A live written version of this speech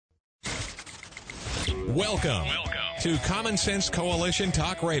Welcome to Common Sense Coalition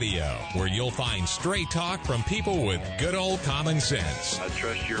Talk Radio, where you'll find straight talk from people with good old common sense. I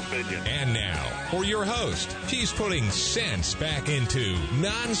trust your opinion. And now, for your host, she's putting sense back into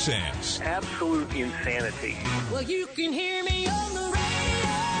nonsense. Absolute insanity. Well, you can hear me on the radio.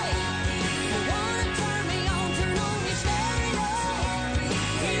 You want to turn me on me stereo.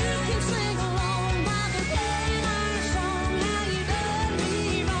 You can sing along while they're playing our song. How you done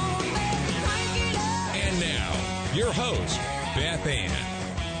me wrong, baby, crank it up. And now, your host, Beth Ann.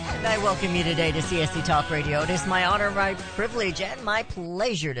 And I welcome you today to CSC Talk Radio. It is my honor, my privilege, and my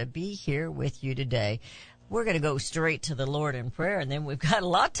pleasure to be here with you today. We're going to go straight to the Lord in prayer, and then we've got a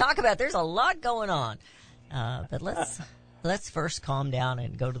lot to talk about. There's a lot going on. But let's first calm down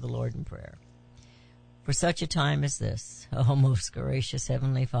and go to the Lord in prayer. For such a time as this, oh, most gracious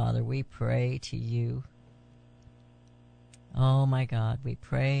Heavenly Father, we pray to you. Oh, my God, we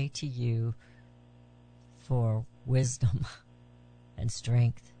pray to you for wisdom and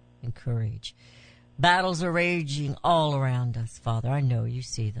strength and courage. Battles are raging all around us, Father. I know you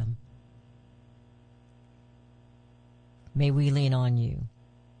see them. May we lean on you.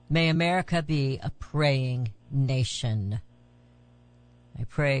 May America be a praying nation. I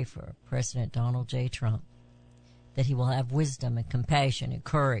pray for President Donald J. Trump, that he will have wisdom and compassion and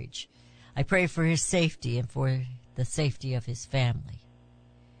courage. I pray for his safety and for the safety of his family.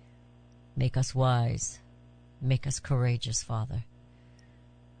 Make us wise. Make us courageous, Father.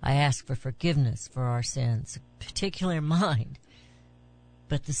 I ask for forgiveness for our sins, particularly mine,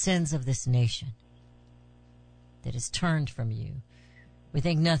 but the sins of this nation that is turned from you. We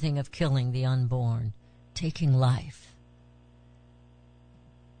think nothing of killing the unborn, taking life.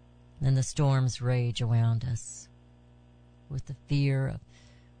 Then the storms rage around us with the fear of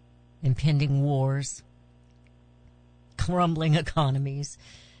impending wars, crumbling economies.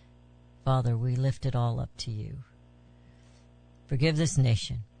 Father, we lift it all up to you. Forgive this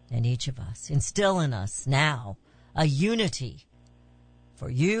nation and each of us. Instill in us now a unity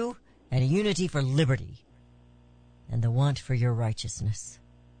for you and a unity for liberty and the want for your righteousness.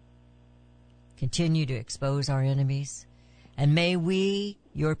 Continue to expose our enemies, and may we,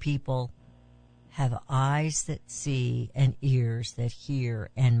 your people, have eyes that see and ears that hear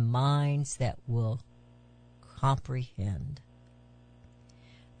and minds that will comprehend.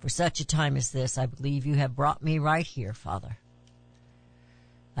 For such a time as this, I believe you have brought me right here, Father.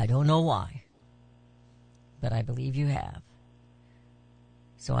 I don't know why, but I believe you have.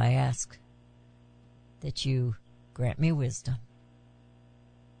 So I ask that you grant me wisdom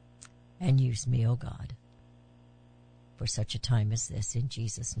and use me, O God, for such a time as this. In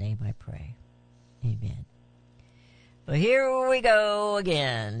Jesus' name I pray. Amen. But here we go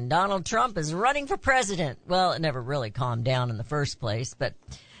again. Donald Trump is running for president. Well, it never really calmed down in the first place, but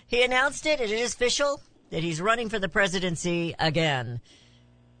he announced it. It is official that he's running for the presidency again.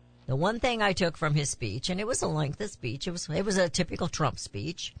 The one thing I took from his speech, and it was a lengthy speech, it was a typical Trump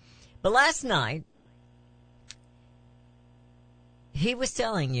speech, but last night, he was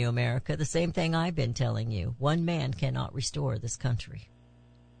telling you, America, the same thing I've been telling you. One man cannot restore this country.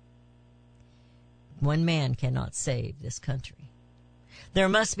 One man cannot save this country. There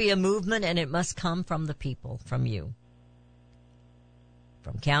must be a movement, and it must come from the people, from you.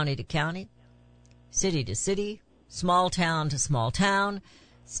 From county to county, city to city, small town to small town,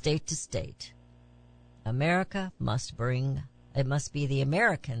 state to state. America must it must be the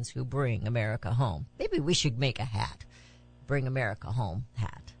Americans who bring America home. Maybe we should make a hat. Bring America home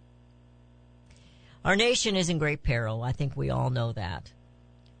hat. Our nation is in great peril. I think we all know that.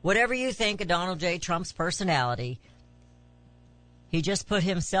 Whatever you think of Donald J. Trump's personality, he just put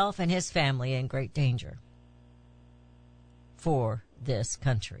himself and his family in great danger for this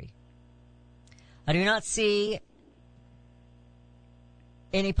country. I do not see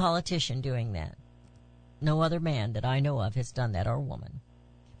any politician doing that. No other man that I know of has done that, or woman.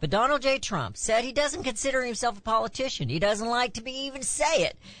 But Donald J. Trump said he doesn't consider himself a politician. He doesn't like to even say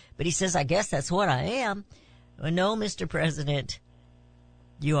it. But he says, I guess that's what I am. Well, no, Mr. President,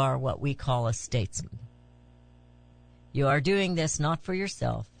 you are what we call a statesman. You are doing this not for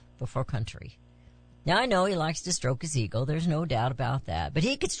yourself, but for country. Now, I know he likes to stroke his ego. There's no doubt about that. But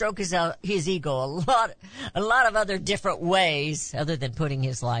he could stroke his ego a lot of other different ways other than putting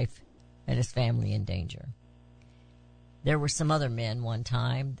his life and his family in danger. There were some other men one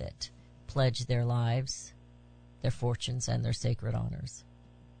time that pledged their lives, their fortunes, and their sacred honors.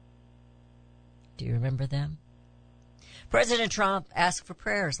 Do you remember them? President Trump asked for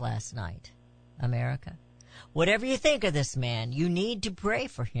prayers last night. America, whatever you think of this man, you need to pray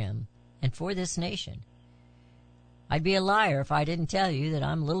for him and for this nation. I'd be a liar if I didn't tell you that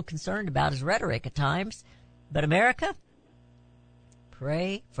I'm a little concerned about his rhetoric at times. But America,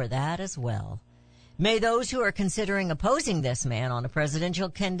 pray for that as well. May those who are considering opposing this man on a presidential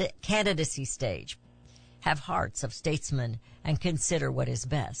candidacy stage have hearts of statesmen and consider what is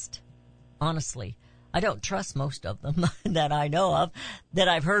best. Honestly, I don't trust most of them that I know of, that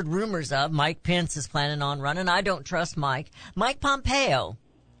I've heard rumors of. Mike Pence is planning on running. I don't trust Mike. Mike Pompeo,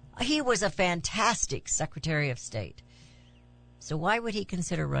 he was a fantastic Secretary of State. So why would he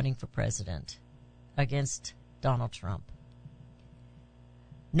consider running for president against Donald Trump?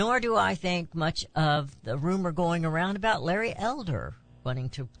 Nor do I think much of the rumor going around about Larry Elder wanting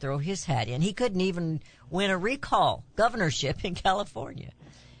to throw his hat in. He couldn't even win a recall governorship in California.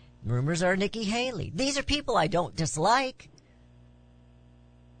 Rumors are Nikki Haley. These are people I don't dislike,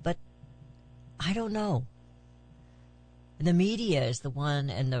 but I don't know. The media is the one,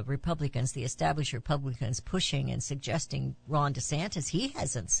 and the Republicans, the established Republicans, pushing and suggesting Ron DeSantis. He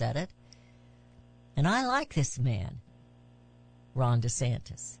hasn't said it. And I like this man, Ron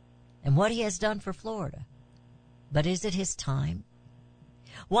DeSantis, and what he has done for Florida. But is it his time?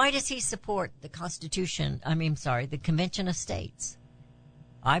 Why does he support the the Convention of States?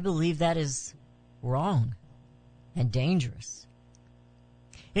 I believe that is wrong and dangerous.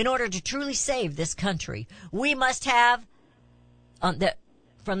 In order to truly save this country, we must have,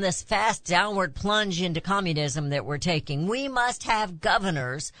 from this fast downward plunge into communism that we're taking, we must have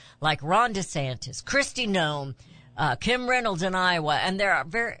governors like Ron DeSantis, Kristi Noem, Kim Reynolds in Iowa, and there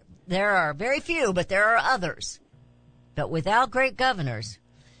are very few, but there are others. But without great governors,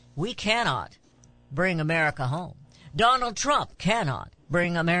 we cannot bring America home. Donald Trump cannot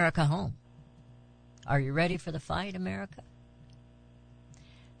bring America home. Are you ready for the fight, America?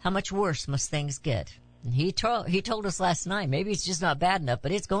 How much worse must things get? And he told us last night, maybe it's just not bad enough,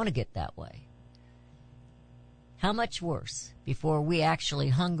 but it's going to get that way. How much worse before we actually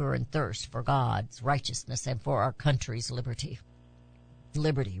hunger and thirst for God's righteousness and for our country's liberty?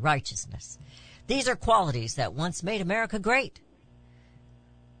 Liberty, righteousness. These are qualities that once made America great.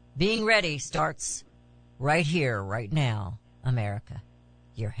 Being ready starts right here, right now, America.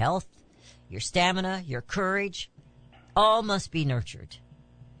 Your health, your stamina, your courage, all must be nurtured.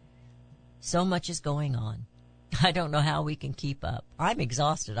 So much is going on. I don't know how we can keep up. I'm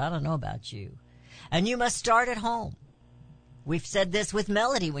exhausted. I don't know about you. And you must start at home. We've said this with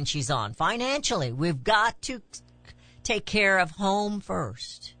Melody when she's on. Financially, we've got to take care of home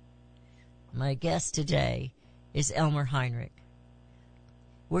first. My guest today is Elmer Heinrich.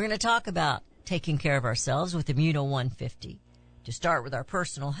 We're going to talk about taking care of ourselves with Immuno 150. To start with our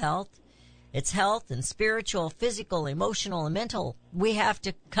personal health, it's health and spiritual, physical, emotional, and mental. We have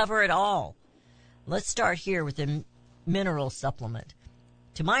to cover it all. Let's start here with the mineral supplement.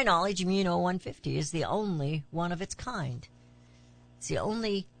 To my knowledge, Immuno 150 is the only one of its kind. It's the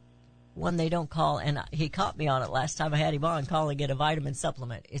only one they don't call, and he caught me on it last time I had him on, calling it a vitamin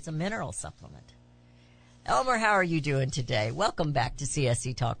supplement. It's a mineral supplement. Elmer, how are you doing today? Welcome back to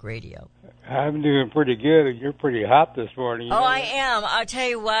CSC Talk Radio. I'm doing pretty good. You're pretty hot this morning. You know I am. I'll tell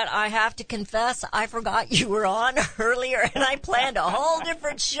you what, I have to confess, I forgot you were on earlier, and I planned a whole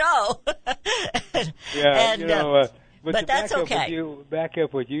different show. Yeah, and, but to that's okay. Back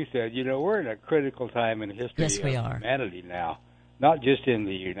up what you said. We're in a critical time in history Yes, we of are. humanity now, not just in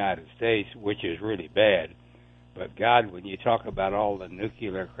the United States, which is really bad. But, God, when you talk about all the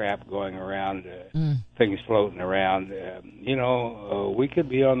nuclear crap going around, things floating around, we could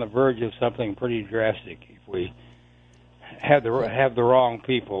be on the verge of something pretty drastic if we have the wrong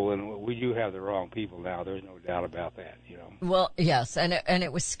people, and we do have the wrong people now. There's no doubt about that, Well, yes, and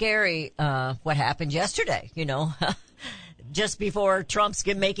it was scary what happened yesterday, just before Trump's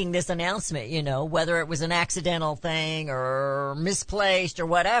making this announcement, whether it was an accidental thing or misplaced or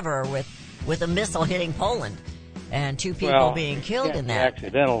whatever with a missile hitting Poland. And two people being killed in that.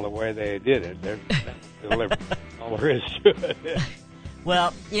 Accidental the way they did it. They're deliberate. All there is to it.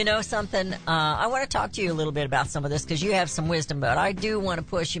 Well, you know something? I want to talk to you a little bit about some of this because you have some wisdom, but I do want to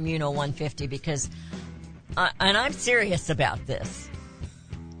push Immuno 150 because, and I'm serious about this.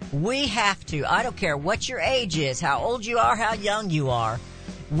 We have to, I don't care what your age is, how old you are, how young you are,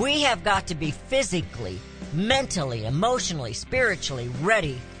 we have got to be physically, mentally, emotionally, spiritually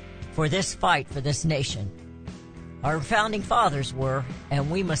ready for this fight for this nation. Our founding fathers were,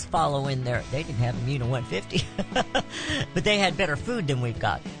 and we must follow in there. They didn't have Immuno 150, but they had better food than we've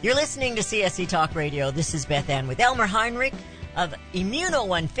got. You're listening to CSC Talk Radio. This is Beth Ann with Elmer Heinrich of Immuno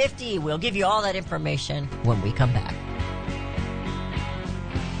 150. We'll give you all that information when we come back.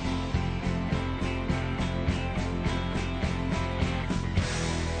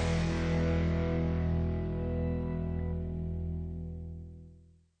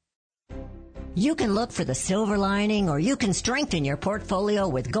 You can look for the silver lining, or you can strengthen your portfolio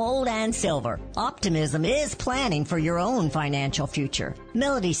with gold and silver. Optimism is planning for your own financial future.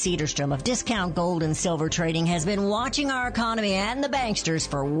 Melody Cedarstrom of Discount Gold and Silver Trading has been watching our economy and the banksters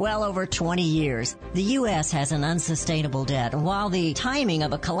for well over 20 years. The U.S. has an unsustainable debt, and while the timing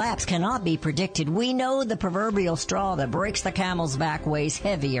of a collapse cannot be predicted, we know the proverbial straw that breaks the camel's back weighs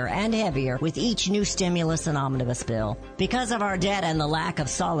heavier and heavier with each new stimulus and omnibus bill. Because of our debt and the lack of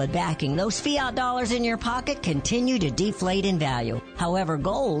solid backing, those fiat dollars in your pocket continue to deflate in value. However,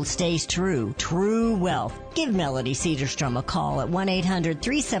 gold stays true. True wealth. Give Melody Cedarstrom a call at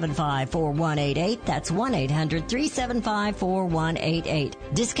 1-800-375-4188. That's 1-800-375-4188.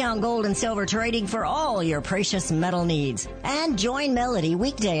 Discount Gold and Silver Trading for all your precious metal needs. And join Melody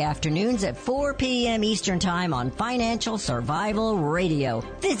weekday afternoons at 4 p.m. Eastern Time on Financial Survival Radio.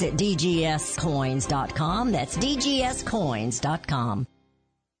 Visit dgscoins.com. That's dgscoins.com.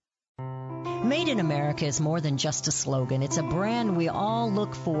 Made in America is more than just a slogan. It's a brand we all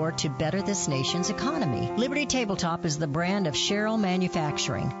look for to better this nation's economy. Liberty Tabletop is the brand of Sherrill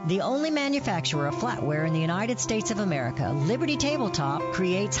Manufacturing, the only manufacturer of flatware in the United States of America. Liberty Tabletop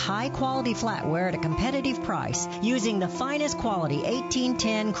creates high-quality flatware at a competitive price using the finest quality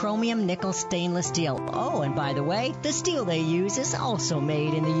 1810 chromium nickel stainless steel. Oh, and by the way, the steel they use is also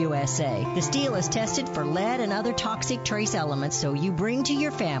made in the USA. The steel is tested for lead and other toxic trace elements, so you bring to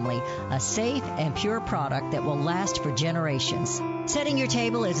your family a safe and pure product that will last for generations. Setting your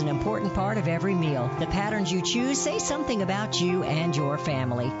table is an important part of every meal. The patterns you choose say something about you and your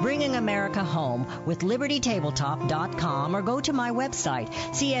family. Bringing America home with LibertyTabletop.com, or go to my website,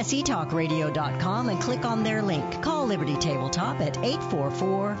 CSCTalkRadio.com, and click on their link. Call Liberty Tabletop at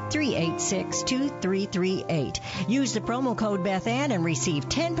 844-386-2338. Use the promo code Beth Ann and receive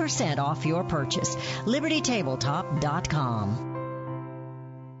 10% off your purchase. LibertyTabletop.com.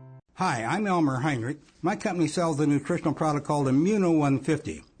 Hi, I'm Elmer Heinrich. My company sells a nutritional product called Immuno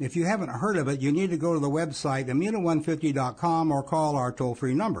 150. If you haven't heard of it, you need to go to the website immuno150.com or call our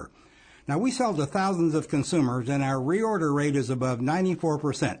toll-free number. Now, we sell to thousands of consumers, and our reorder rate is above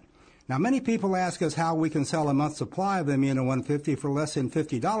 94%. Now, many people ask us how we can sell a month's supply of Immuno 150 for less than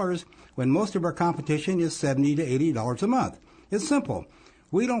 $50 when most of our competition is $70 to $80 a month. It's simple.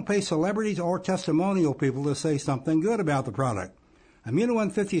 We don't pay celebrities or testimonial people to say something good about the product. Immuno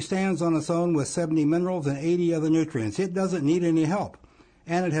 150 stands on its own with 70 minerals and 80 other nutrients. It doesn't need any help,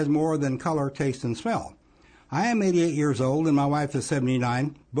 and it has more than color, taste, and smell. I am 88 years old, and my wife is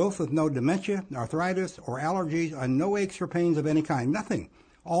 79, both with no dementia, arthritis, or allergies, and no aches or pains of any kind, nothing,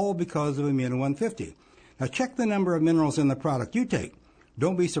 all because of Immuno 150. Now check the number of minerals in the product you take.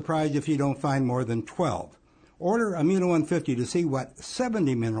 Don't be surprised if you don't find more than 12. Order Immuno 150 to see what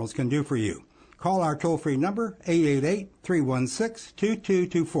 70 minerals can do for you. Call our toll-free number,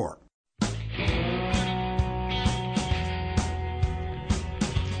 888-316-2224.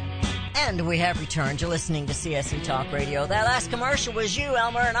 And we have returned. You're listening to CSC Talk Radio. That last commercial was you,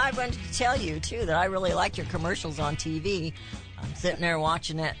 Elmer, and I wanted to tell you, too, that I really like your commercials on TV. I'm sitting there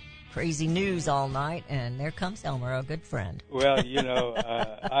watching that crazy news all night, and there comes Elmer, a good friend. Well,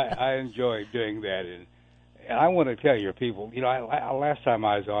 I enjoy doing that, and I want to tell your people, last time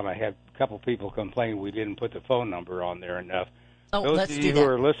I was on, I had a couple people complain we didn't put the phone number on there enough. Oh, Those let's of do you that. who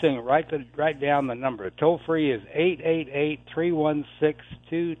are listening, write down the number. Toll free is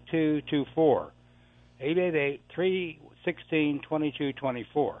 888-316-2224.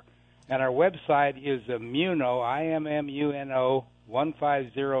 888-316-2224. And our website is Immuno, IMMUNO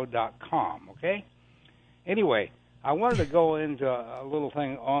 150.com. Okay. Anyway, I wanted to go into a little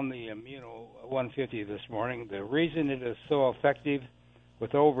thing on the Immuno 150 this morning. The reason it is so effective,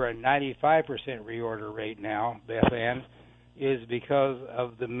 with over a 95% reorder rate now, Beth Ann, is because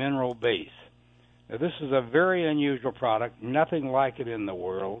of the mineral base. Now, this is a very unusual product, nothing like it in the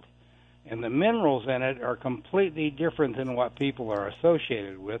world, and the minerals in it are completely different than what people are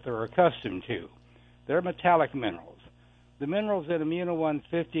associated with or accustomed to. They're metallic minerals. The minerals in Immuno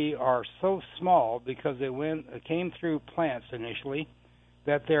 150 are so small because they came through plants initially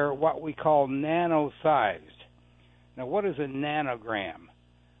that they're what we call nano-sized. Now, what is a nanogram?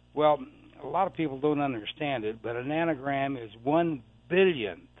 Well, a lot of people don't understand it, but a nanogram is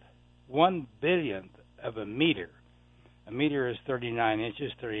 1/billionth of a meter. A meter is 39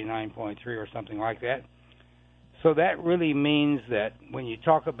 inches, 39.3 or something like that. So that really means that when you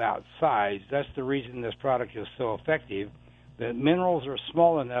talk about size, that's the reason this product is so effective. The minerals are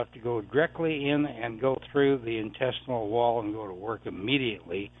small enough to go directly in and go through the intestinal wall and go to work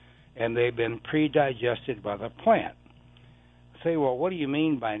immediately, and they've been pre-digested by the plant. Say, well, what do you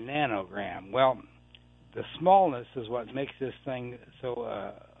mean by nanogram? Well, the smallness is what makes this thing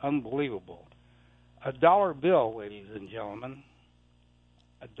so unbelievable. A dollar bill, ladies and gentlemen,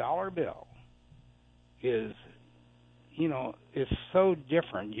 a dollar bill is, it's so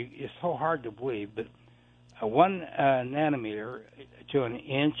different. It's so hard to believe, but 1 nanometer to an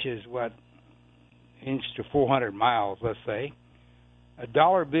inch is inch to 400 miles, let's say. A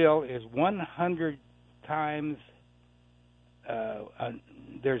dollar bill is 100 times,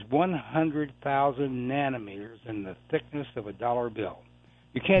 there's 100,000 nanometers in the thickness of a dollar bill.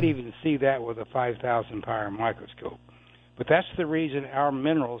 You can't even see that with a 5,000 power microscope. But that's the reason our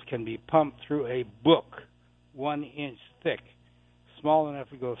minerals can be pumped through a book 1 inch thick, small enough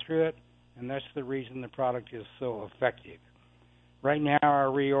to go through it, and that's the reason the product is so effective. Right now, our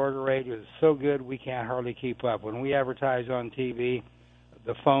reorder rate is so good we can't hardly keep up. When we advertise on TV,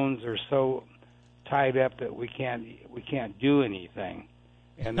 the phones are so tied up that we can't do anything,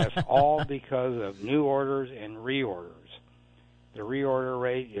 and that's all because of new orders and reorders. The reorder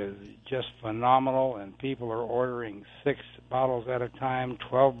rate is just phenomenal, and people are ordering 6 bottles at a time,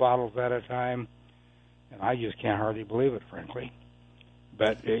 12 bottles at a time, and I just can't hardly believe it, frankly.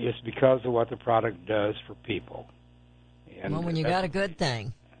 But it's because of what the product does for people. And well, when you got a good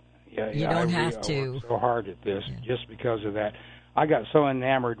thing, you don't have to. I work so hard at this just because of that. I got so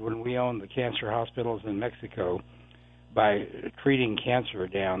enamored when we owned the cancer hospitals in Mexico by treating cancer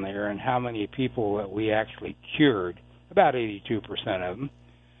down there and how many people that we actually cured, about 82% of them,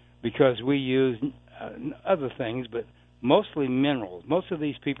 because we used other things, but mostly minerals. Most of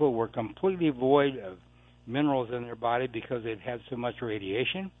these people were completely void of minerals in their body because they'd had so much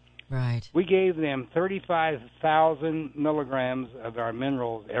radiation. Right. We gave them 35,000 milligrams of our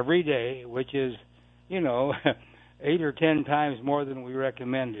minerals every day, which is, 8 or 10 times more than we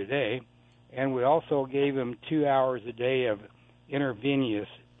recommend today. And we also gave them 2 hours a day of intravenous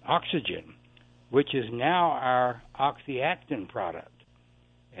oxygen, which is now our oxyactin product.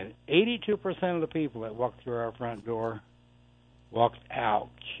 And 82% of the people that walked through our front door walked out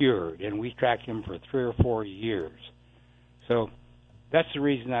cured, and we tracked them for 3 or 4 years. So that's the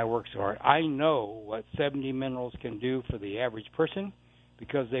reason I work so hard. I know what 70 minerals can do for the average person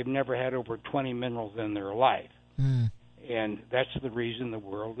because they've never had over 20 minerals in their life. And that's the reason the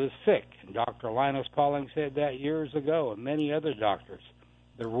world is sick. And Dr. Linus Pauling said that years ago, and many other doctors.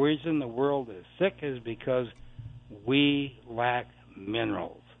 The reason the world is sick is because we lack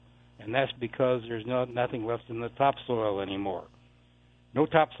minerals. And that's because there's nothing left in the topsoil anymore. No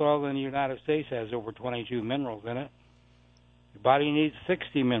topsoil in the United States has over 22 minerals in it. Your body needs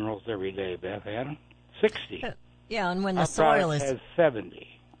 60 minerals every day, Beth Ann. 60. Yeah, and when Our the soil product is has 70.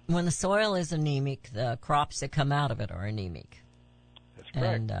 when the soil is anemic, the crops that come out of it are anemic. That's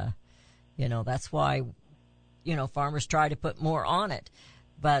correct. And that's why farmers try to put more on it.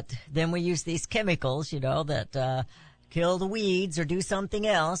 But then we use these chemicals, that kill the weeds or do something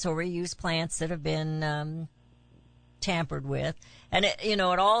else, or we use plants that have been tampered with. And, it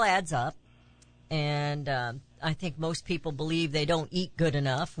all adds up. And I think most people believe they don't eat good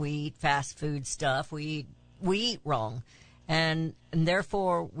enough. We eat fast food stuff. We eat wrong. And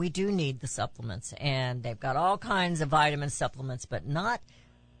therefore, we do need the supplements. And they've got all kinds of vitamin supplements, but not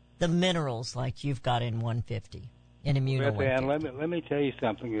the minerals like you've got in 150, in Immuno Beth Ann, 150. let me tell you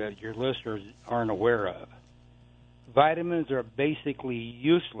something that your listeners aren't aware of. Vitamins are basically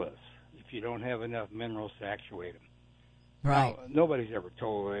useless if you don't have enough minerals to actuate them. Right. Now, nobody's ever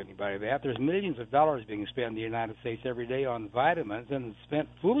told anybody that. There's millions of dollars being spent in the United States every day on vitamins, and it's spent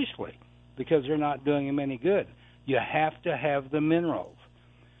foolishly because they're not doing them any good. You have to have the minerals.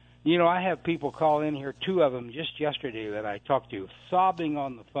 I have people call in here, 2 of them just yesterday that I talked to, sobbing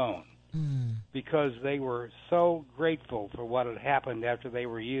on the phone because they were so grateful for what had happened after they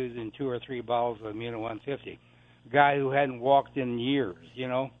were using 2 or 3 bottles of Immuno 150. A guy who hadn't walked in years,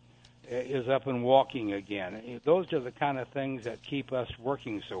 is up and walking again. Those are the kind of things that keep us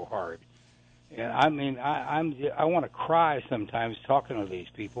working so hard. And I want to cry sometimes talking to these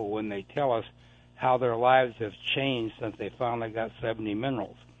people when they tell us how their lives have changed since they finally got 70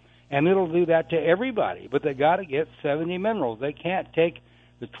 minerals. And it'll do that to everybody, but they got to get 70 minerals. They can't take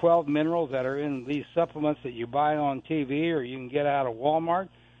the 12 minerals that are in these supplements that you buy on TV or you can get out of Walmart.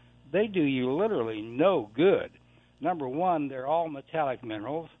 They do you literally no good. Number one, they're all metallic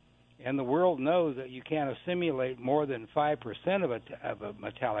minerals, and the world knows that you can't assimilate more than 5% of a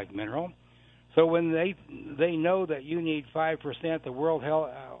metallic mineral. So when they know that you need 5%, the World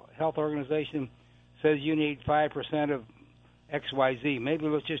Health Organization says you need 5% of XYZ. Maybe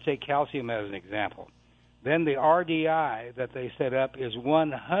let's just take calcium as an example. Then the RDI that they set up is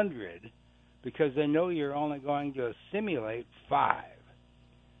 100 because they know you're only going to assimilate 5.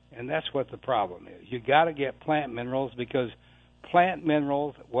 And that's what the problem is. You got to get plant minerals because plant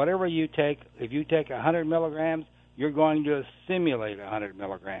minerals. Whatever you take, if you take 100 milligrams, you're going to assimilate 100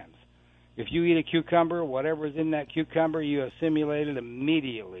 milligrams. If you eat a cucumber, whatever's in that cucumber, you assimilate it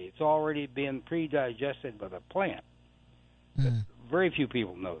immediately. It's already been pre-digested by the plant. But very few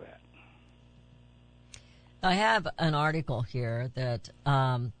people know that. I have an article here that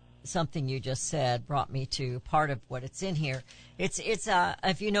something you just said brought me to part of what it's in here. It's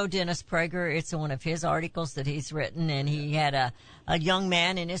if you know Dennis Prager, it's one of his articles that he's written, and he had a young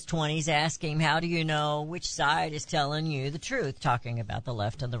man in his 20s ask him, how do you know which side is telling you the truth, talking about the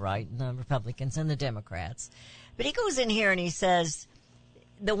left and the right and the Republicans and the Democrats. But he goes in here and he says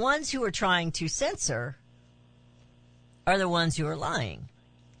the ones who are trying to censor are the ones who are lying.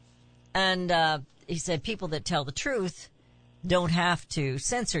 And he said people that tell the truth don't have to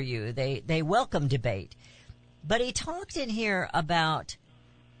censor you. They welcome debate. But he talked in here about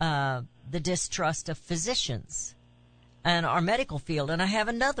the distrust of physicians and our medical field. And I have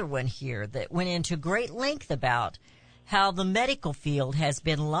another one here that went into great length about how the medical field has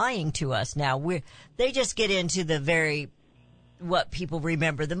been lying to us. Now, they just get into what people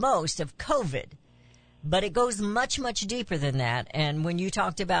remember the most of COVID. But it goes much, much deeper than that. And when you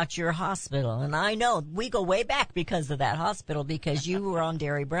talked about your hospital, and I know we go way back because of that hospital, because you were on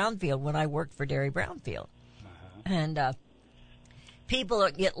Derry Brownfield when I worked for Derry Brownfield. And people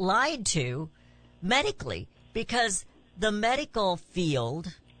get lied to medically because the medical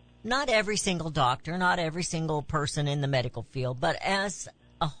field, not every single doctor, not every single person in the medical field, but as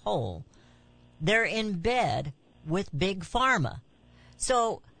a whole, they're in bed with big pharma.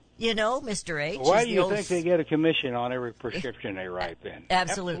 So, you know, Mr. H. Why do you think they get a commission on every prescription they write then?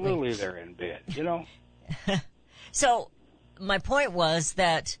 Absolutely. Absolutely they're in bed, you know? So my point was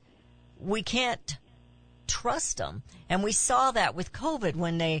that we can't trust them. And we saw that with COVID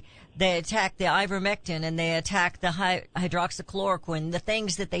when they attacked the ivermectin and they attacked the hydroxychloroquine, the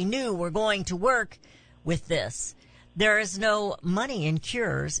things that they knew were going to work with this. There is no money in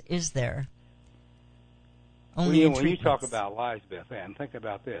cures, is there? Only in when you talk treatments. about lies, Beth Ann, think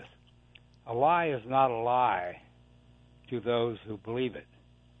about this. A lie is not a lie to those who believe it.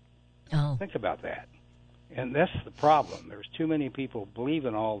 Oh. Think about that. And that's the problem. There's too many people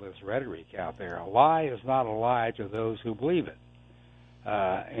believing all this rhetoric out there. A lie is not a lie to those who believe it.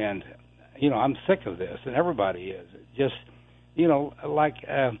 And, you know, I'm sick of this, and everybody is. Just, you know, like,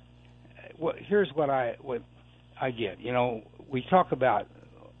 here's what I get. You know, we talk about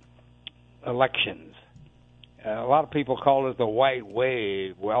elections. A lot of people call it the white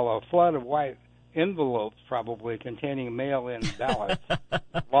wave. Well, a flood of white envelopes probably containing mail-in ballots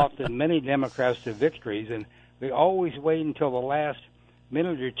lofted many Democrats to victories, and they always wait until the last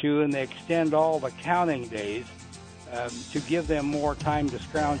minute or two, and they extend all the counting days to give them more time to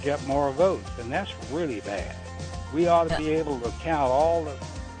scrounge up more votes, and that's really bad. We ought to be able to count all the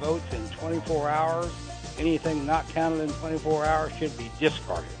votes in 24 hours. Anything not counted in 24 hours should be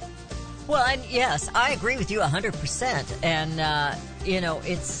discarded. Well, and yes, I agree with you 100%. And, you know,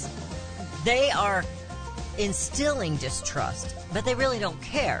 they are instilling distrust, but they really don't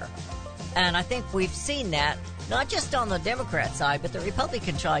care. And I think we've seen that, not just on the Democrat side, but the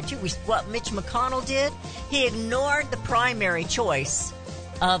Republican side, too. What Mitch McConnell did, he ignored the primary choice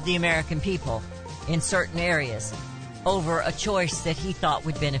of the American people in certain areas over a choice that he thought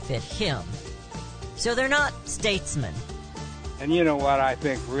would benefit him. So they're not statesmen. And you know what? I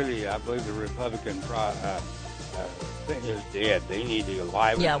think really, I believe the Republican thing is dead. They need to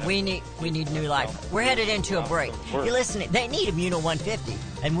live. Yeah, we need new life. We're headed into a break. You're listening. They need Immuno 150,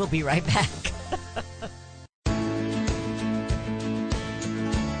 and we'll be right back.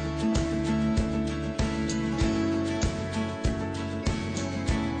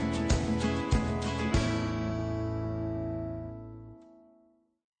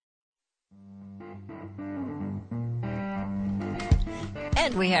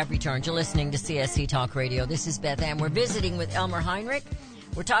 And we have returned. You're listening to CSC Talk Radio. This is Beth Ann. We're visiting with Elmer Heinrich.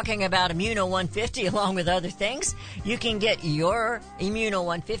 We're talking about Immuno 150 along with other things. You can get your Immuno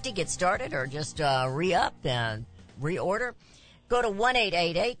 150, get started, or just re-up and reorder. Go to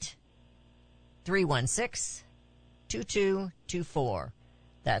 1-888-316-2224.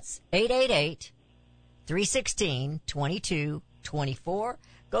 That's 888-316-2224.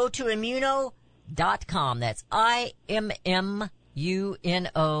 Go to Immuno.com. That's IMMUNO.com.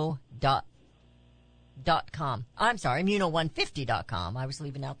 I'm sorry, Immuno150.com. I was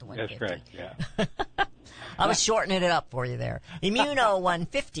leaving out the 150. That's correct, yeah. I was shortening it up for you there.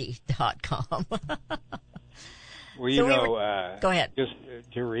 Immuno150.com. Well, you know, go ahead. Just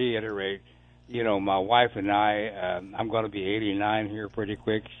to reiterate, you know, my wife and I, I'm going to be 89 here pretty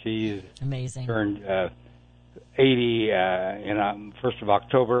quick. She's amazing. Turned 80 in 1st of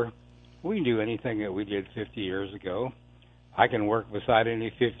October. We can do anything that we did 50 years ago. I can work beside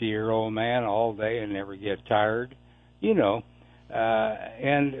any 50-year-old man all day and never get tired, and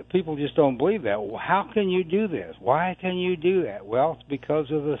people just don't believe that. Well, how can you do this? Why can you do that? Well, it's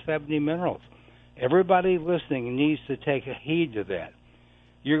because of the 70 minerals. Everybody listening needs to take a heed to that.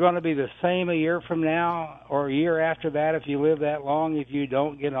 You're going to be the same a year from now or a year after that if you live that long if you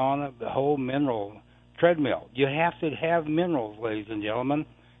don't get on the whole mineral treadmill. You have to have minerals, ladies and gentlemen,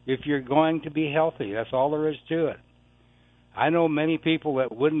 if you're going to be healthy. That's all there is to it. I know many people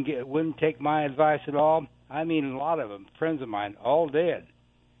that wouldn't take my advice at all. I mean, a lot of them, friends of mine, all dead.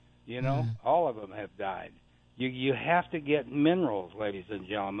 All of them have died. You have to get minerals, ladies and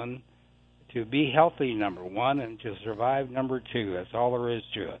gentlemen, to be healthy, number one, and to survive, number two. That's all there is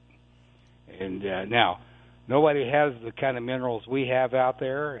to it. And now, nobody has the kind of minerals we have out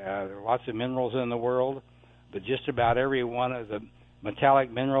there. There are lots of minerals in the world, but just about every one of the metallic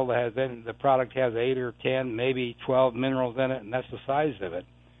mineral that has in the product has 8 or 10, maybe 12 minerals in it, and that's the size of it.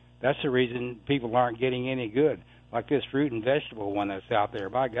 That's the reason people aren't getting any good. Like this fruit and vegetable one that's out there.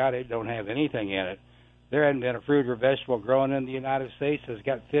 By God, it don't have anything in it. There hasn't been a fruit or vegetable growing in the United States that's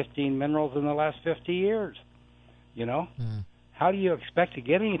got 15 minerals in the last 50 years. How do you expect to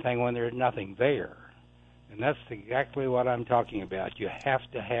get anything when there's nothing there? And that's exactly what I'm talking about. You have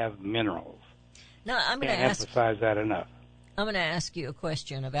to have minerals. Now, I'm going to emphasize that enough. I'm going to ask you a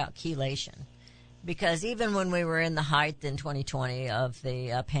question about chelation, because even when we were in the height in 2020 of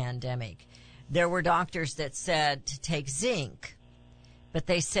the pandemic, there were doctors that said to take zinc, but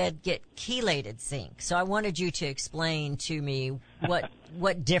they said get chelated zinc. So I wanted you to explain to me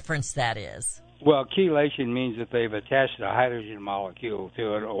what difference that is. Well, chelation means that they've attached a hydrogen molecule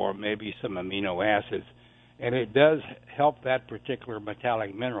to it or maybe some amino acids, and it does help that particular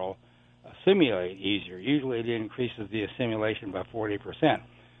metallic mineral assimilate easier. Usually it increases the assimilation by 40%.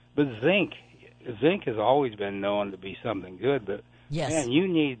 But zinc has always been known to be something good, but yes, man, you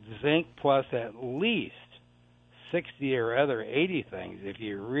need zinc plus at least 60 or other 80 things if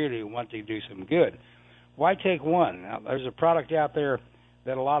you really want to do some good. Why take one? Now, there's a product out there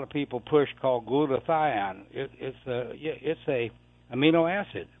that a lot of people push called glutathione. It's a amino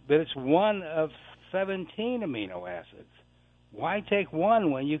acid, but it's one of 17 amino acids. Why take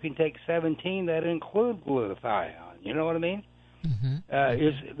one when you can take 17 that include glutathione? You know what I mean?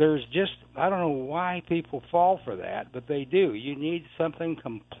 Mm-hmm. There's just, I don't know why people fall for that, but they do. You need something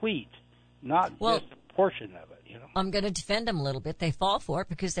complete, not just a portion of it. I'm going to defend them a little bit. They fall for it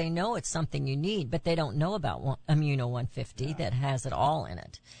because they know it's something you need, but they don't know about Immuno 150 that has it all in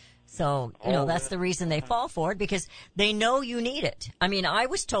it. So, that's the reason they fall for it, because they know you need it. I mean, I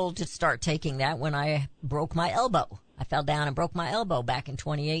was told to start taking that when I broke my elbow. I fell down and broke my elbow back in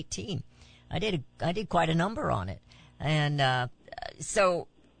 2018. I did quite a number on it. And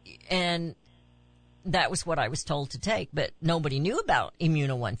that was what I was told to take, but nobody knew about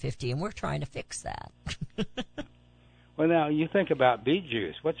Immuno 150, and we're trying to fix that. Well, now, you think about beet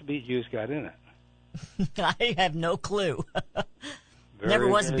juice. What's beet juice got in it? I have no clue. Never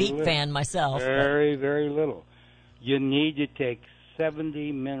was a beet fan myself. Very, very little. You need to take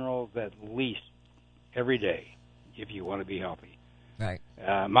 70 minerals at least every day if you want to be healthy. Right.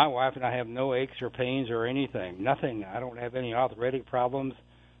 My wife and I have no aches or pains or anything. Nothing. I don't have any arthritic problems.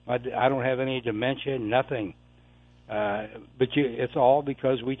 I don't have any dementia, nothing. But it's all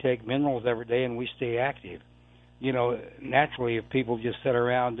because we take minerals every day and we stay active. Naturally, if people just sit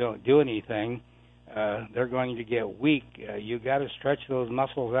around and don't do anything, they're going to get weak. You got to stretch those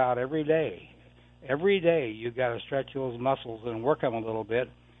muscles out every day. Every day you got to stretch those muscles and work them a little bit,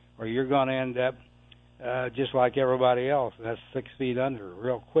 or you're going to end up just like everybody else. That's 6 feet under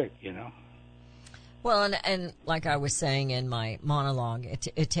real quick, Well, and like I was saying in my monologue,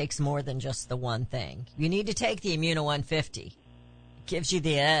 it takes more than just the one thing. You need to take the Immuno 150. It gives you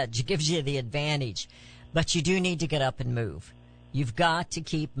the edge. It gives you the advantage. But you do need to get up and move. You've got to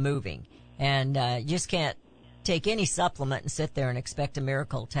keep moving. And you just can't take any supplement and sit there and expect a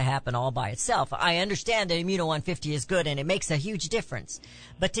miracle to happen all by itself. I understand that Immuno 150 is good and it makes a huge difference.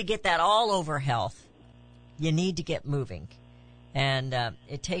 But to get that all over health, you need to get moving. And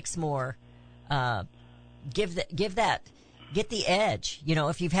it takes more... get the edge.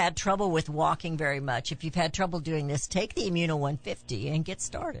 If you've had trouble with walking very much, if you've had trouble doing this, take the Immuno 150 and get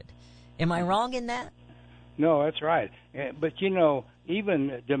started. Am I wrong in that? No, that's right. But,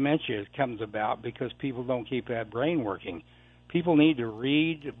 even dementia comes about because people don't keep that brain working. People need to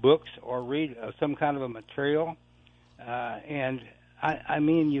read books or read some kind of a material. And, I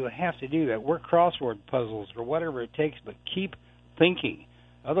mean, you have to do that. Work crossword puzzles or whatever it takes, but keep thinking.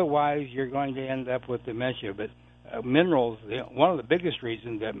 Otherwise, you're going to end up with dementia. But minerals, one of the biggest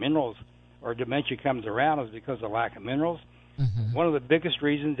reasons that minerals or dementia comes around is because of lack of minerals. Mm-hmm. One of the biggest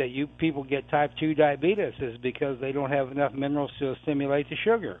reasons that you people get type 2 diabetes is because they don't have enough minerals to assimilate the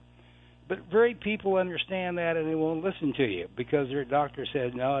sugar. But very people understand that, and they won't listen to you because their doctor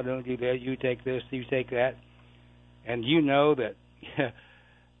says, no, don't do that, you take this, you take that. And you know that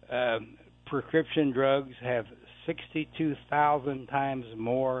prescription drugs have 62,000 times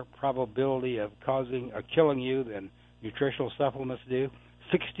more probability of causing or killing you than nutritional supplements do.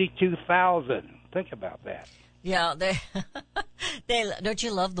 62,000. Think about that. Yeah, they don't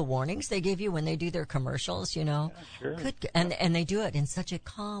you love the warnings they give you when they do their commercials, you know? Yeah, sure. And they do it in such a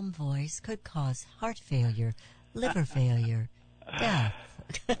calm voice. Could cause heart failure, liver failure, death,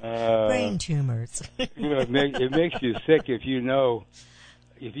 brain tumors. You know, it makes you sick if you know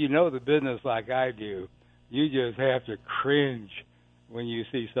the business like I do. You just have to cringe when you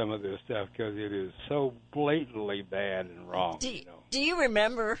see some of this stuff because it is so blatantly bad and wrong. Do you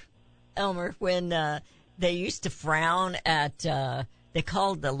remember, Elmer, when they used to frown at, they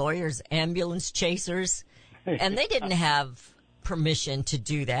called the lawyers ambulance chasers, and they didn't have permission to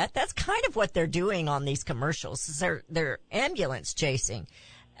do that. That's kind of what they're doing on these commercials. They're ambulance chasing.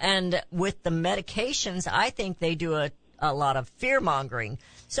 And with the medications, I think they do a lot of fear-mongering.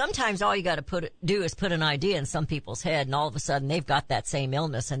 Sometimes all you got to do is put an idea in some people's head, and all of a sudden they've got that same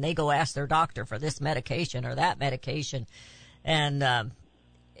illness, and they go ask their doctor for this medication or that medication. And,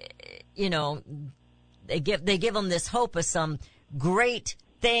 you know, they give them this hope of some great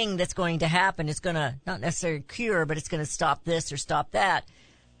thing that's going to happen. It's going to not necessarily cure, but it's going to stop this or stop that.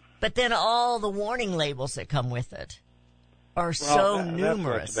 But then all the warning labels that come with it are so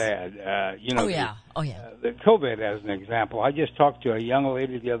numerous. That's what's bad. The COVID, as an example, I just talked to a young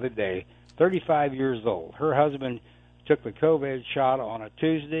lady the other day, 35 years old. Her husband took the COVID shot on a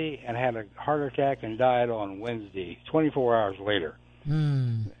Tuesday and had a heart attack and died on Wednesday, 24 hours later.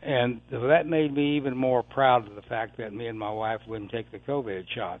 And that made me even more proud of the fact that me and my wife wouldn't take the COVID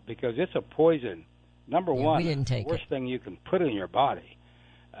shot because it's a poison. Number one, the worst thing you can put in your body.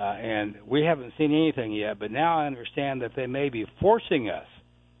 And we haven't seen anything yet, but now I understand that they may be forcing us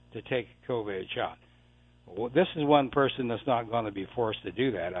to take a COVID shot. Well, this is one person that's not going to be forced to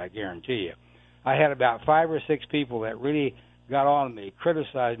do that, I guarantee you. I had about 5 or 6 people that really got on me,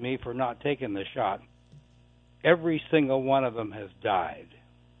 criticized me for not taking the shot. Every single one of them has died.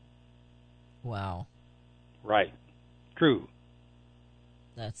 Wow. Right. True.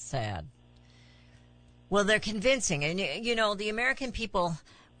 That's sad. Well, they're convincing. And, you know, the American people,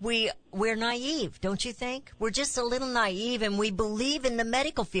 we're naive, don't you think? We're just a little naive, and we believe in the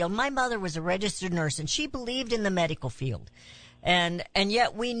medical field. My mother was a registered nurse, and she believed in the medical field. And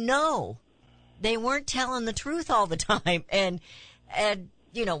yet we know they weren't telling the truth all the time. And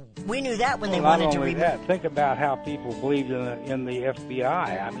you know, we knew that when they wanted to remove. Not only that, think about how people believed in the FBI.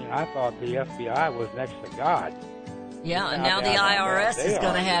 I mean, I thought the FBI was next to God. Yeah, and now the IRS is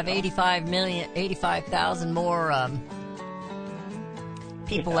going to have 85,000 more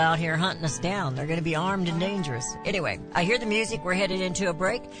people out here hunting us down. They're going to be armed and dangerous. Anyway, I hear the music. We're headed into a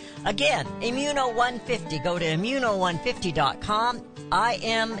break. Again, Immuno 150. Go to immuno150.com.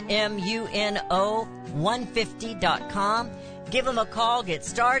 IMMUNO150.com. Give them a call, get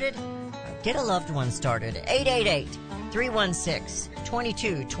started, get a loved one started.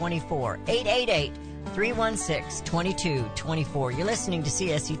 888-316-2224. 888-316-2224. You're listening to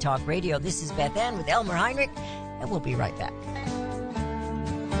CSC Talk Radio. This is Beth Ann with Elmer Heinrich, and we'll be right back.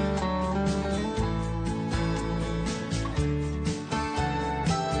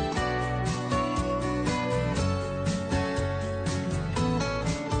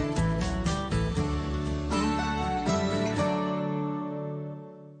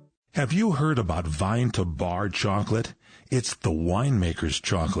 Have you heard about Vine to Bar chocolate? It's the winemaker's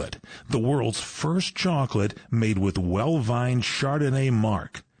chocolate, the world's first chocolate made with well-vined Chardonnay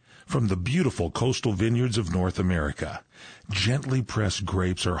marc from the beautiful coastal vineyards of North America. Gently pressed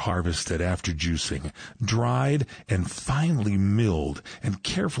grapes are harvested after juicing, dried and finely milled and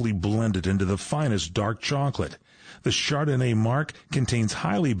carefully blended into the finest dark chocolate. The Chardonnay marc contains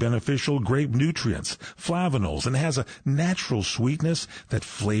highly beneficial grape nutrients, flavonols, and has a natural sweetness that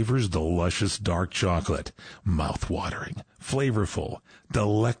flavors the luscious dark chocolate. Mouth-watering, flavorful,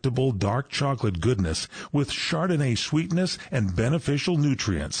 delectable dark chocolate goodness with Chardonnay sweetness and beneficial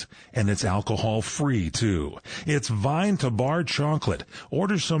nutrients. And it's alcohol-free, too. It's Vine to Bar chocolate.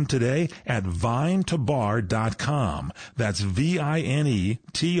 Order some today at vinetobar.com. That's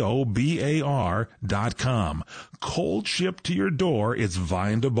VINETOBAR.com. Cold shipped to your door, it's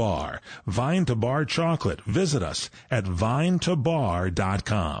Vine to Bar. Vine to Bar chocolate. Visit us at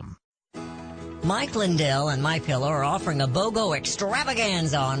vinetobar.com. Mike Lindell and MyPillow are offering a BOGO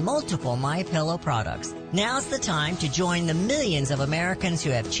extravaganza on multiple MyPillow products. Now's the time to join the millions of Americans who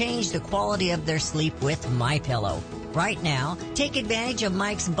have changed the quality of their sleep with MyPillow. Right now, take advantage of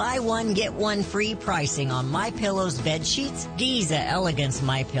Mike's buy one, get one free pricing on MyPillow's bed sheets, Giza Elegance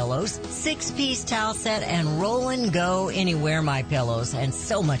MyPillows, 6-piece towel set, and Roll and Go Anywhere MyPillows, and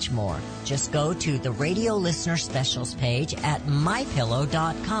so much more. Just go to the radio listener specials page at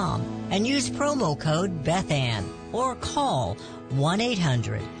MyPillow.com and use promo code Beth Ann or call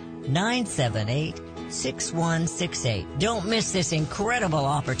 1-800-978-6168. Don't miss this incredible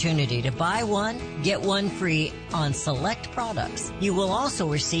opportunity to buy one, get one free on select products. You will also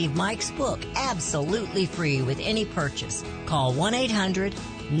receive Mike's book absolutely free with any purchase. Call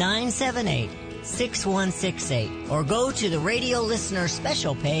 1-800-978-6168 or go to the radio listener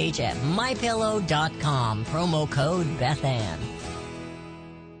special page at MyPillow.com. Promo code Beth Ann.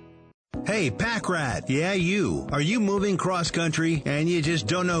 Hey, Pack Rat. Yeah, you. Are you moving cross-country and you just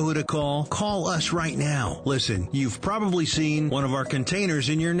don't know who to call? Call us right now. Listen, you've probably seen one of our containers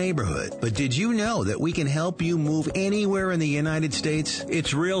in your neighborhood. But did you know that we can help you move anywhere in the United States?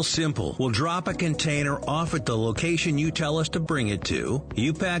 It's real simple. We'll drop a container off at the location you tell us to bring it to.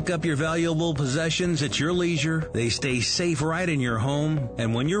 You pack up your valuable possessions at your leisure. They stay safe right in your home.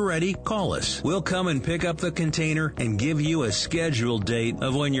 And when you're ready, call us. We'll come and pick up the container and give you a scheduled date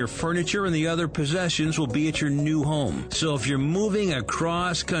of when your furniture and the other possessions will be at your new home. So if you're moving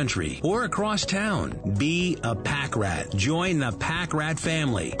across country or across town, be a Pack Rat. Join the Pack Rat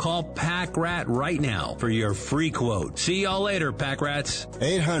family. Call Pack Rat right now for your free quote. See y'all later, Pack Rats.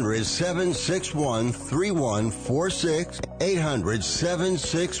 800-761-3146.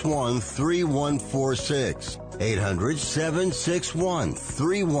 800-761-3146.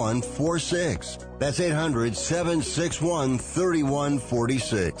 800-761-3146. That's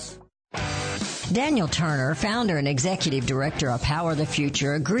 800-761-3146. Daniel Turner, founder and executive director of Power the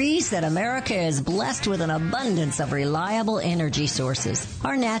Future, agrees that America is blessed with an abundance of reliable energy sources.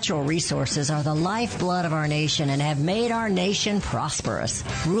 Our natural resources are the lifeblood of our nation and have made our nation prosperous.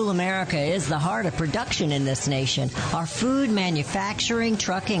 Rural America is the heart of production in this nation. Our food, manufacturing,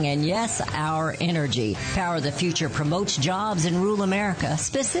 trucking, and yes, our energy. Power the Future promotes jobs in rural America,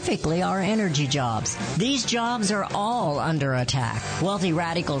 specifically our energy jobs. These jobs are all under attack. Wealthy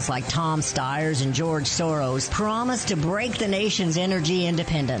radicals like Tom Stiers and George Soros promise to break the nation's energy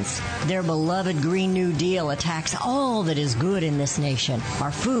independence. Their beloved Green New Deal attacks all that is good in this nation.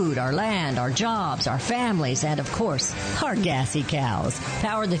 Our food, our land, our jobs, our families, and of course, our gassy cows.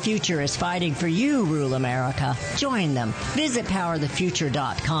 Power the Future is fighting for you, rural America. Join them. Visit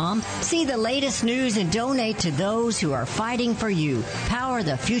PowerTheFuture.com. See the latest news and donate to those who are fighting for you.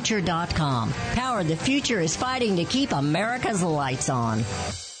 PowerTheFuture.com. Power the Future is fighting to keep America's lights on.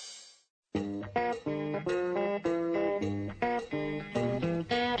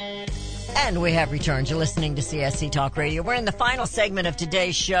 And we have returned. You're listening to CSC Talk Radio. We're in the final segment of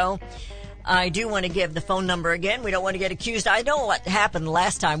today's show. I do want to give the phone number again. We don't want to get accused. I know what happened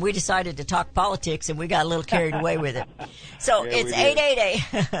last time. We decided to talk politics and we got a little carried away with it. So yeah, it's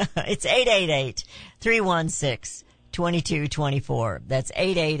 888. It's 888-316-2224. That's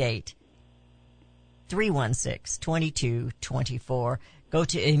 888-316-2224. Go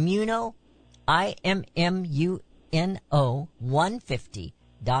to Immuno, IMMUNO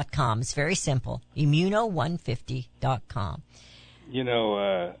 150.com. It's very simple. Immuno150.com. You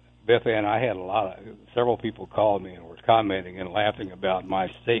know, Beth Ann, I had several people called me and were commenting and laughing about my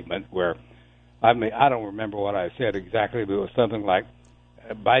statement where I don't remember what I said exactly, but it was something like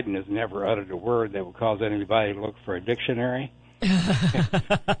Biden has never uttered a word that would cause anybody to look for a dictionary.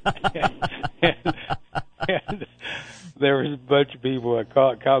 and there was a bunch of people that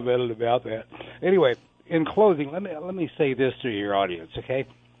commented about that. Anyway, in closing, let me say this to your audience, okay?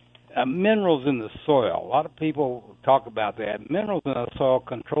 Minerals in the soil. A lot of people talk about that. Minerals in the soil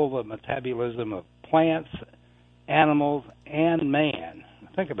control the metabolism of plants, animals, and man.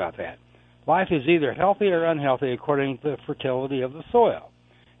 Think about that. Life is either healthy or unhealthy according to the fertility of the soil.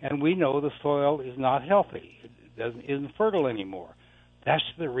 And we know the soil is not healthy. It isn't fertile anymore. That's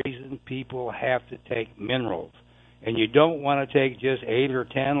the reason people have to take minerals. And you don't want to take just 8 or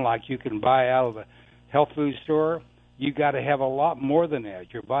 10 like you can buy out of the health food store. You got to have a lot more than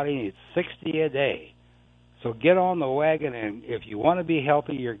that. Your body needs 60 a day. So get on the wagon, and if you want to be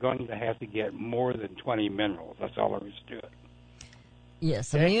healthy, you're going to have to get more than 20 minerals. That's all there is to it.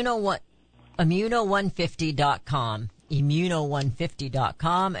 Yes, okay. Immuno150.com.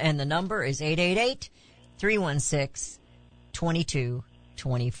 Immuno150.com, and the number is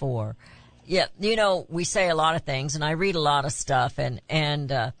 888-316-2224. Yeah, you know, we say a lot of things, and I read a lot of stuff,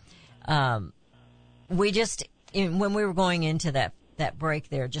 and when we were going into that break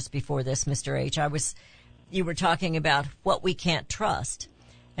there just before this, Mr. H, you were talking about what we can't trust.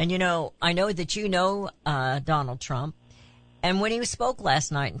 And, I know that Donald Trump. And when he spoke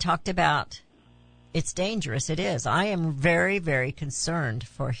last night and talked about it's dangerous, it is. I am very, very concerned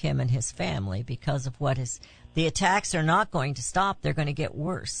for him and his family because of the attacks are not going to stop. They're going to get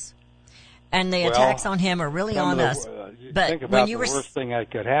worse. And the attacks on him are really on us. But think about when you the worst thing that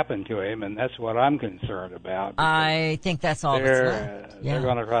could happen to him, and that's what I'm concerned about. I think that's all that's left. They're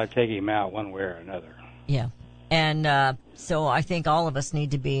going to try to take him out one way or another. Yeah. And so I think all of us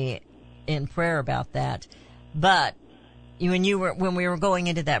need to be in prayer about that. But when we were going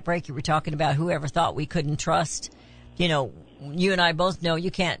into that break, you were talking about whoever thought we couldn't trust. You and I both know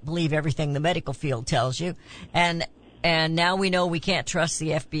you can't believe everything the medical field tells you. And now we know we can't trust the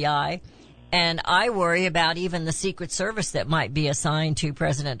FBI. And I worry about even the Secret Service that might be assigned to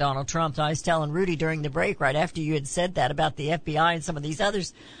President Donald Trump. I was telling Rudy during the break, right after you had said that about the FBI and some of these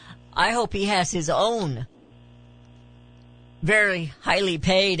others, I hope he has his own very highly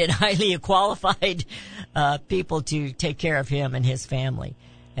paid and highly qualified people to take care of him and his family.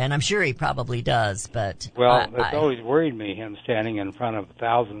 And I'm sure he probably does, but... Well, it's always worried me, him standing in front of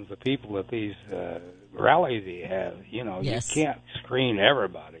thousands of people at these rallies he has. Yes. You can't screen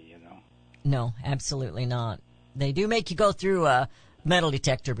everybody, No, absolutely not. They do make you go through a metal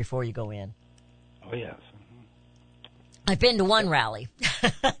detector before you go in. Oh, yes. I've been to one rally.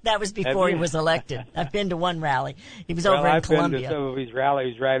 That was before he was elected. I've been to one rally. He was over in Columbia. I've been to some of his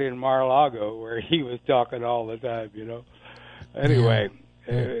rallies right in Mar-a-Lago where he was talking all the time, Anyway,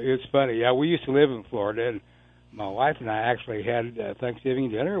 it's funny. Yeah, we used to live in Florida, and my wife and I actually had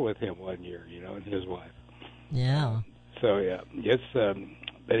Thanksgiving dinner with him one year, and his wife. Yeah. So, yeah, it's,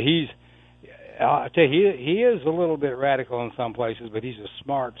 but I tell you, he is a little bit radical in some places, but he's a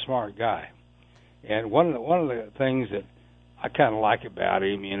smart guy. And one of the things that I kind of like about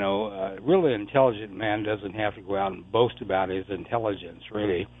him, a really intelligent man doesn't have to go out and boast about his intelligence,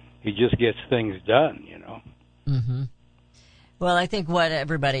 really. He just gets things done, Mm-hmm. Well, I think what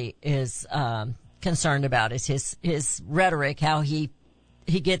everybody is concerned about is his rhetoric, how he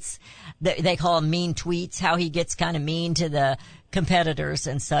gets, they call him mean tweets, how he gets kind of mean to the competitors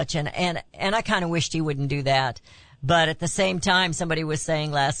and such. And I kind of wished he wouldn't do that. But at the same time, somebody was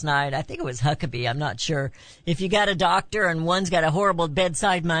saying last night, I think it was Huckabee, I'm not sure, if you got a doctor and one's got a horrible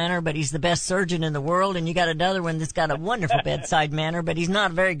bedside manner, but he's the best surgeon in the world, and you got another one that's got a wonderful bedside manner, but he's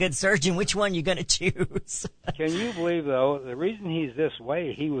not a very good surgeon, which one you going to choose? Can you believe, though, the reason he's this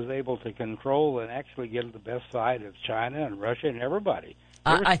way, he was able to control and actually get the best side of China and Russia and everybody.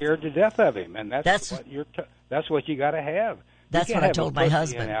 They're scared to death of him, and that's what you got to have. That's what I told my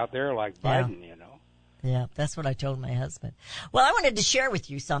husband. Out there like Biden, Yeah, that's what I told my husband. Well, I wanted to share with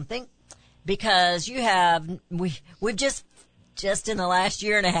you something because we've just in the last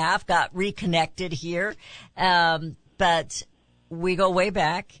year and a half got reconnected here. But we go way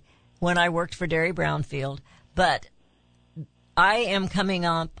back when I worked for Derry Brownfield. But I am coming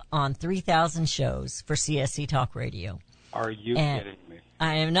up on 3,000 shows for CSC Talk Radio. Are you kidding me?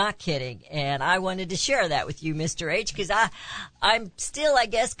 I am not kidding, and I wanted to share that with you, Mr. H, because I'm still, I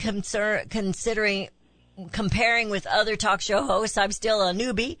guess, considering comparing with other talk show hosts. I'm still a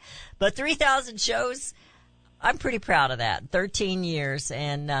newbie, but 3,000 shows, I'm pretty proud of that. 13 years,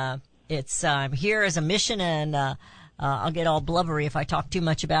 and I'm here as a mission, and I'll get all blubbery if I talk too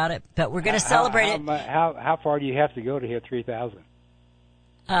much about it, but we're going to celebrate it. How far do you have to go to hit 3,000?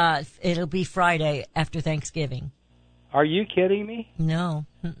 It'll be Friday after Thanksgiving. Are you kidding me? No.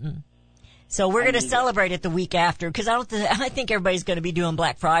 Mm-mm. So we're going to celebrate it the week after because I think everybody's going to be doing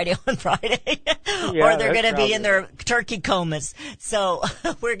Black Friday on Friday, or they're going to be in their turkey comas. So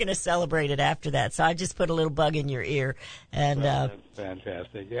we're going to celebrate it after that. So I just put a little bug in your ear, and that's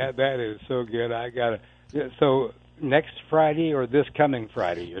fantastic. Yeah, that is so good. So next Friday or this coming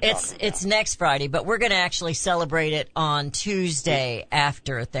Friday? It's next Friday, but we're going to actually celebrate it on Tuesday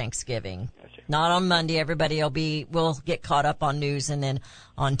after Thanksgiving. Not on Monday. Everybody we'll get caught up on news and then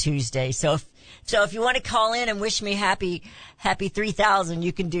on Tuesday. So if you want to call in and wish me happy 3,000,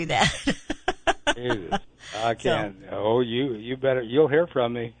 you can do that. Jesus, I can. You better. You'll hear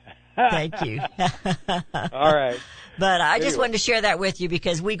from me. Thank you. All right. But I just wanted to share that with you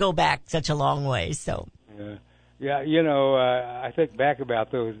because we go back such a long way. So. Yeah. I think back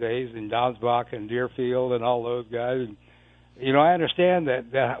about those days in Donsbach and Deerfield and all those guys. And, I understand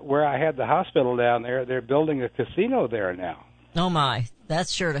that where I had the hospital down there, they're building a casino there now. Oh, my.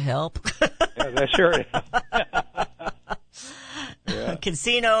 That's sure to help. Yeah, that's sure to help. Yeah.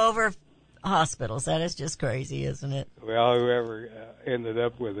 Casino hospitals. That is just crazy, isn't it? Well, whoever ended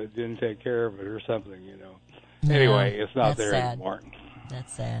up with it didn't take care of it or something, you know. Anyway, it's not there anymore.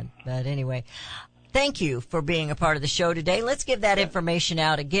 That's sad. But anyway, thank you for being a part of the show today. Let's give that information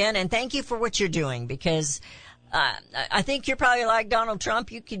out again. And thank you for what you're doing, because I think you're probably like Donald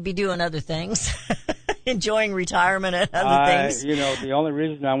Trump. You could be doing other things, enjoying retirement and other things. You know, the only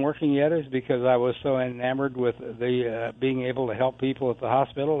reason I'm working yet is because I was so enamored with the being able to help people at the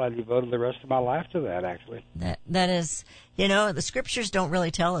hospital. I devoted the rest of my life to that, actually. That is, you know, the scriptures don't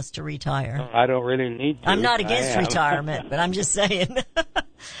really tell us to retire. I don't really need to. I'm not against retirement, but I'm just saying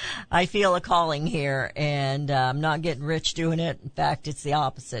I feel a calling here, and I'm not getting rich doing it. In fact, it's the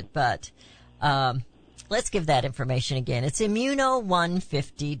opposite. But let's give that information again. It's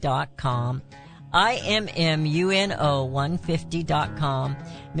immuno150.com. IMMUNO150.com.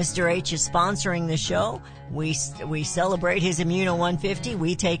 Mr. H is sponsoring the show. We celebrate his Immuno 150.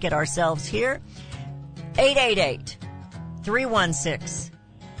 We take it ourselves here.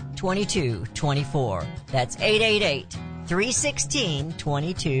 888-316-2224. That's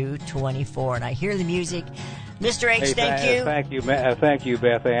 888-316-2224. And I hear the music. Mr. H, thank you. Thank you,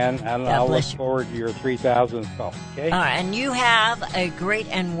 Beth Ann. And I'll look forward to your 3,000th call. Okay? All right, and you have a great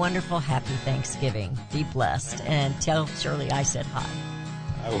and wonderful, happy Thanksgiving. Be blessed. And tell Shirley I said hi.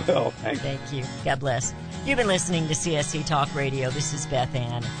 I will. Thank you. God bless. You've been listening to CSC Talk Radio. This is Beth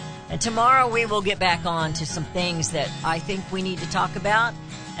Ann. And tomorrow we will get back on to some things that I think we need to talk about.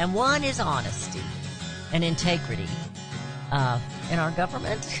 And one is honesty and integrity. In our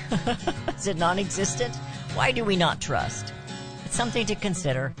government? Is it non-existent? Why do we not trust? It's something to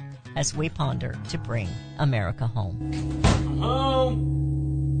consider as we ponder to bring America home. Home.